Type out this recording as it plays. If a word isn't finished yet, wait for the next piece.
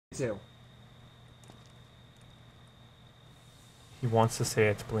Too. He wants to say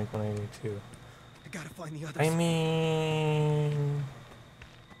it's Blink 182. I gotta find the others. I mean...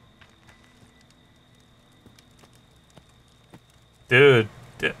 Dude,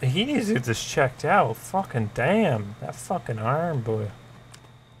 he needs to get this checked out. Fucking damn. That fucking arm, boy.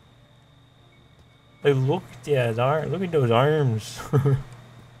 Hey, look at that arm. Look at those arms.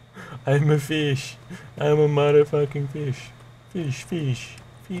 I'm a fish. I'm a motherfucking fish. Fish, fish.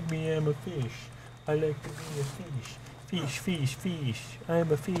 Feed me, I'm a fish. I like to be a fish. Fish, fish, fish.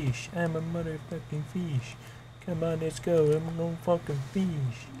 I'm a fish. I'm a motherfucking fish. Come on, let's go. I'm no fucking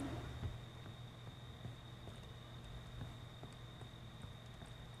fish.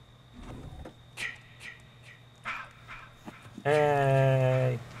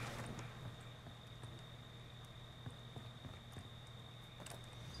 Hey.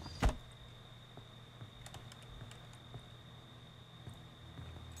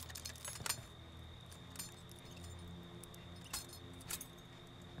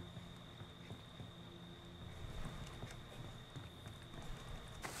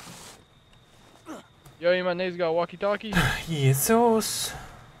 Yo, you my niggas got walkie-talkie? Jesus.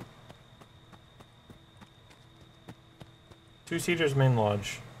 Two-seaters main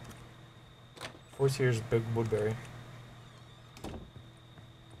lodge. Four-seaters big Woodbury.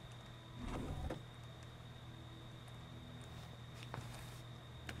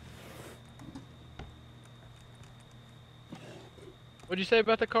 What'd you say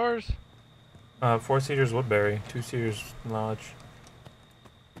about the cars? Four-seaters Woodbury. Two-seaters lodge.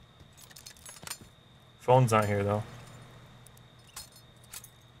 Phone's not here though.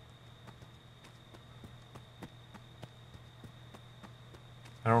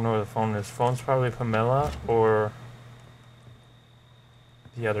 I don't know where the phone is. Phone's probably Pamela or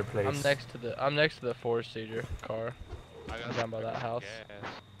the other place. I'm next to the four-seater car. I'm down by that house.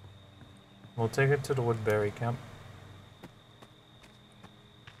 Gas. We'll take it to the Woodbury camp.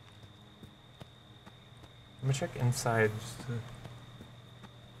 Let me check inside.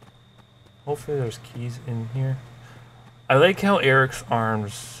 Hopefully there's keys in here. I like how Eric's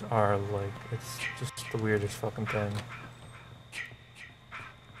arms are like, it's just the weirdest fucking thing.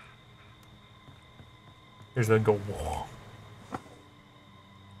 Here's the go. Whoa.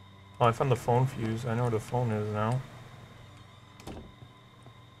 Oh, I found the phone fuse. I know where the phone is now.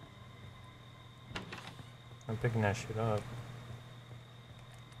 I'm picking that shit up.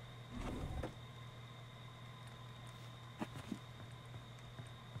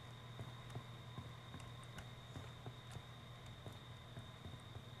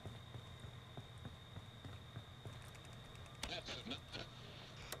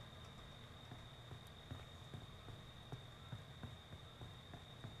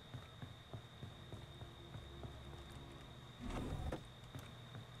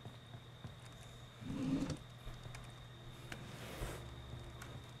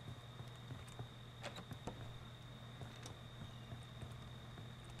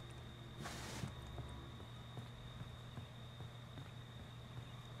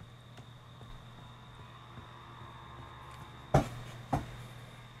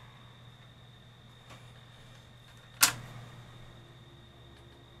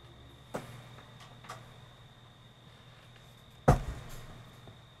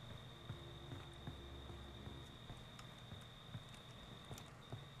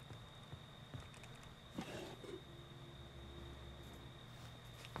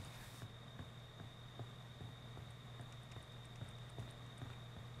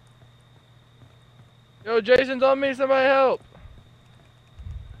 Yo, Jason's on me. Somebody help!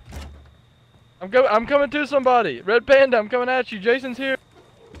 I'm coming to somebody. Red Panda, I'm coming at you. Jason's here.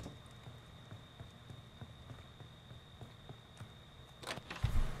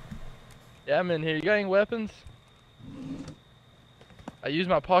 Yeah, I'm in here. You got any weapons? I use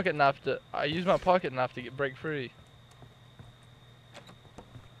my pocket knife to break free.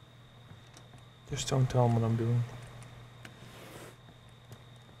 Just don't tell him what I'm doing.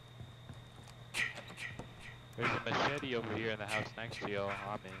 There's a machete over here in the house next to you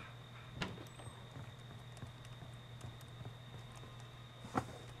on me.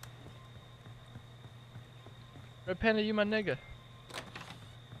 Red Panda, you my nigga.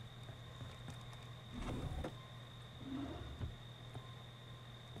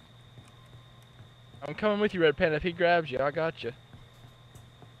 I'm coming with you, Red Panda. If he grabs you, I got you.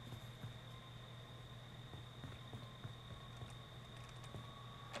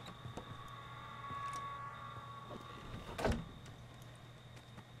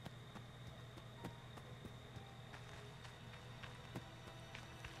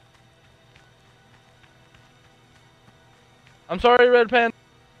 I'm sorry, Red Panda.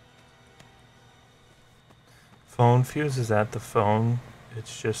 phone fuse is at the phone.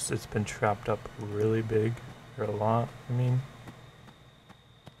 It's just, it's been trapped up really big, or a lot, I mean.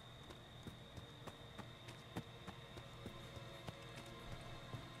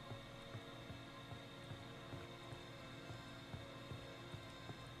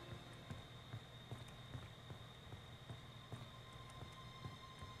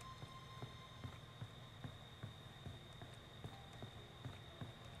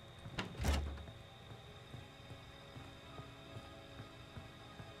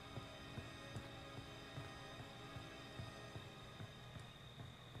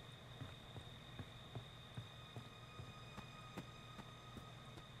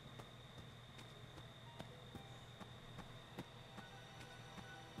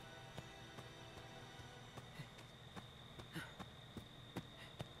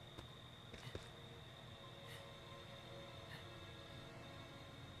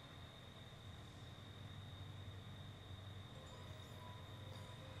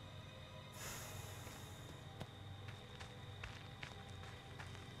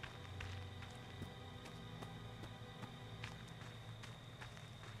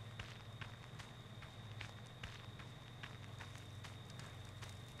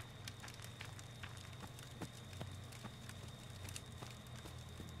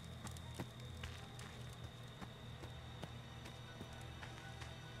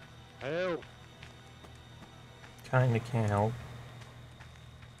 Help! Kinda can't help.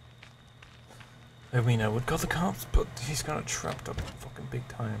 I mean, I would call the cops, but he's got it trapped up fucking big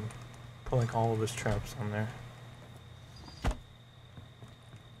time. Put like all of his traps on there.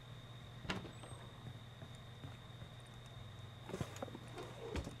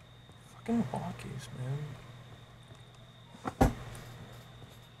 Fucking walkies, man.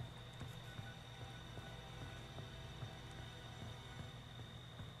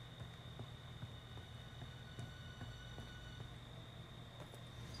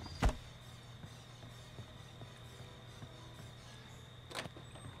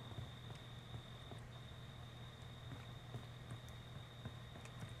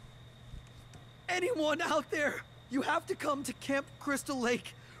 Anyone out there? You have to come to Camp Crystal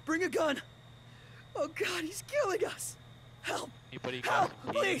Lake. Bring a gun. Oh God, he's killing us. Help! Anybody got Help!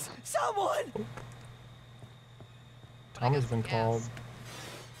 some keys? Please, someone! Tom has been called.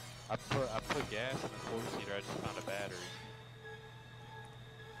 I put gas in the four-seater. I just found a battery.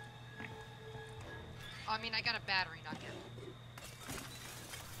 I mean, I got a battery, not him.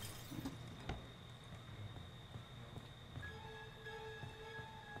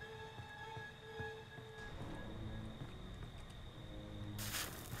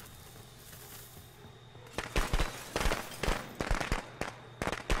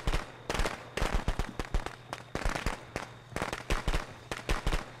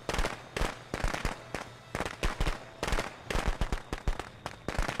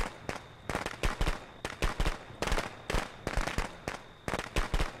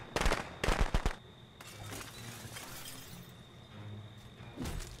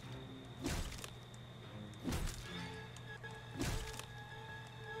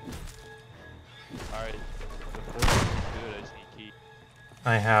 Alright, the four-seater's good. I just need key.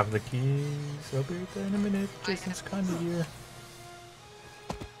 I have the keys. I'll be right there in a minute. Jason's kinda here.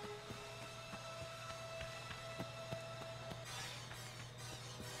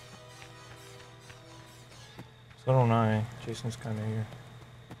 So don't I. Jason's kinda here.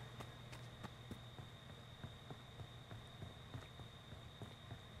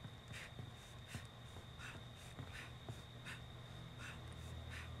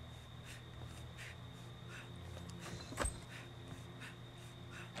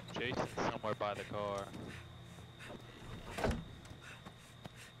 Jason's somewhere by the car.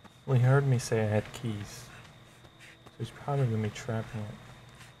 Well, he heard me say I had keys. So he's probably gonna be trapping it.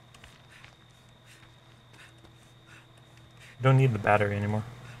 You don't need the battery anymore.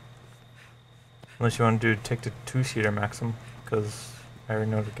 Unless you want to take the two-seater maximum, because I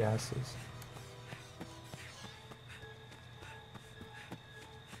already know the gas is.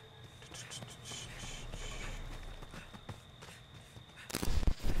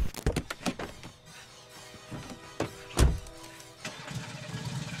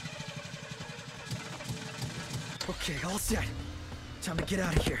 Okay, all set. Time to get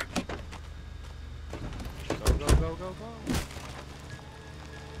out of here. Go, go, go, go, go.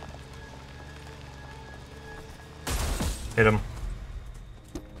 Hit him.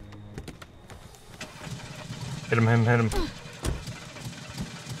 Hit him, hit him.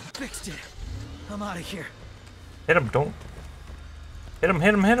 Fixed it. I'm out of here. Hit him, don't. Hit him,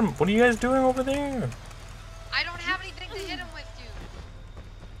 hit him, hit him. What are you guys doing over there? I don't have anything to hit him with,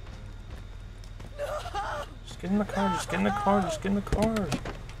 dude. Just Just get in the car, just get in the car, just get in the car.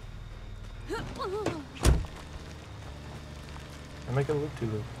 I make a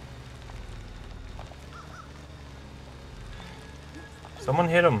loop-de-loop. Someone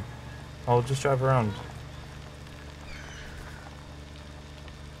hit him. I'll just drive around.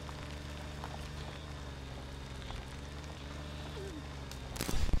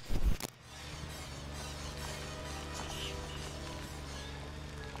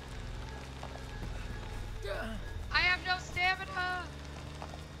 I have no stamina.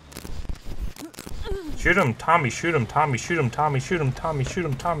 Shoot him, Tommy, shoot him, Tommy, shoot him, Tommy, shoot him, Tommy, shoot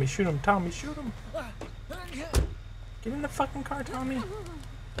him, Tommy, shoot him, Tommy, shoot him. Get in the fucking car, Tommy.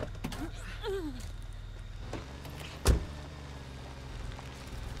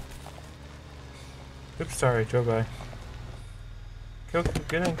 Oops, sorry, drove by. Go,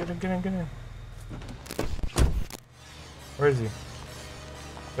 get in, get in, get in, get in. Where is he? Is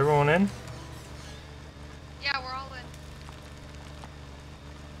everyone in? Yeah, we're all in.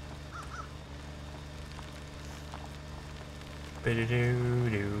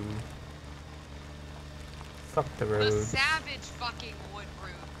 Biddy-doo-doo. Fuck the The road. savage fucking wood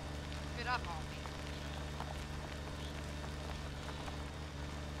root. Get up, homie.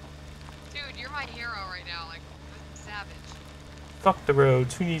 Dude, you're my hero right now. Like, savage. Fuck the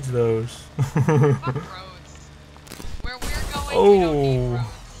roads. Who needs those? Fuck roads. Where we're going, we don't need Oh. roads.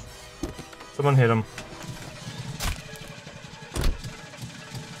 Someone hit him.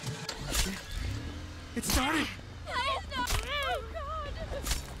 It started.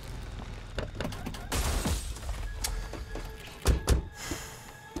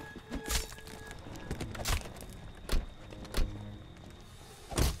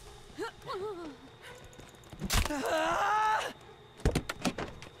 Oh God!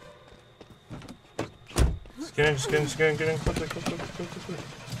 Just get in, just get in, just get in, get in. Quickly, quickly, quickly, quickly.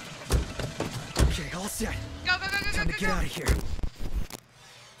 Okay, all set. Go, go, go, go, Time go, to go, get go. out of here.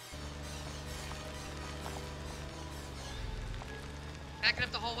 Backing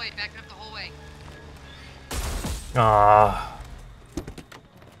up the whole way, backing up the whole way. Ah.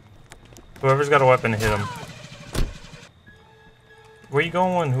 Whoever's got a weapon, hit him. Where you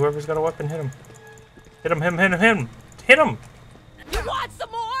going? Whoever's got a weapon, hit him. Hit him, hit him, hit him, hit him. Hit him! You want some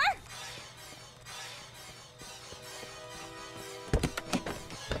more?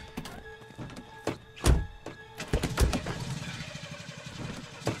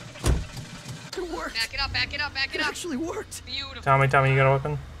 It worked. Back it up, back it up, back it It up. actually worked. Beautiful. Tommy, Tommy, you got a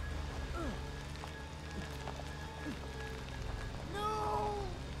weapon?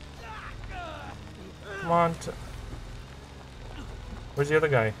 Come on. Where's the other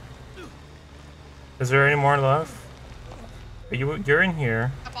guy? Is there any more left? You're in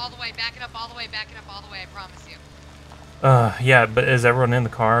here. Up all the way, back it up all the way, back it up all the way, I promise you. Yeah, but is everyone in the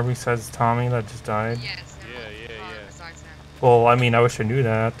car besides Tommy that just died? Yes. Yeah, yeah, yeah. Besides him. Well, I mean, I wish I knew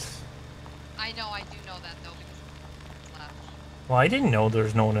that. I know, I do know that though because it's left. Well, I didn't know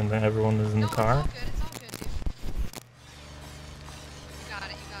there's no one in there. Everyone was in No, the car. it's all good, it's all good, dude. You got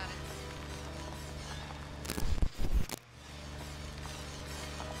it, you got it.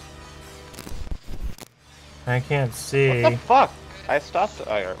 I can't see. What the fuck? I stopped.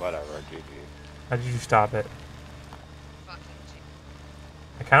 Oh, whatever. GG. How did you stop it? Fucking G.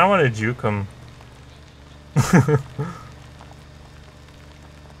 I kind of want to juke him.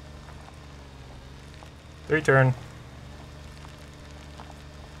 Three turn.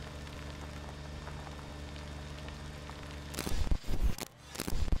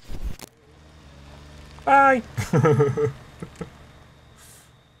 Bye.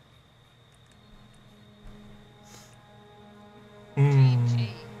 GG.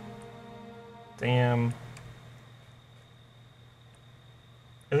 Damn.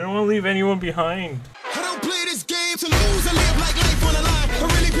 I don't want to leave anyone behind. I don't play this game to lose. I live like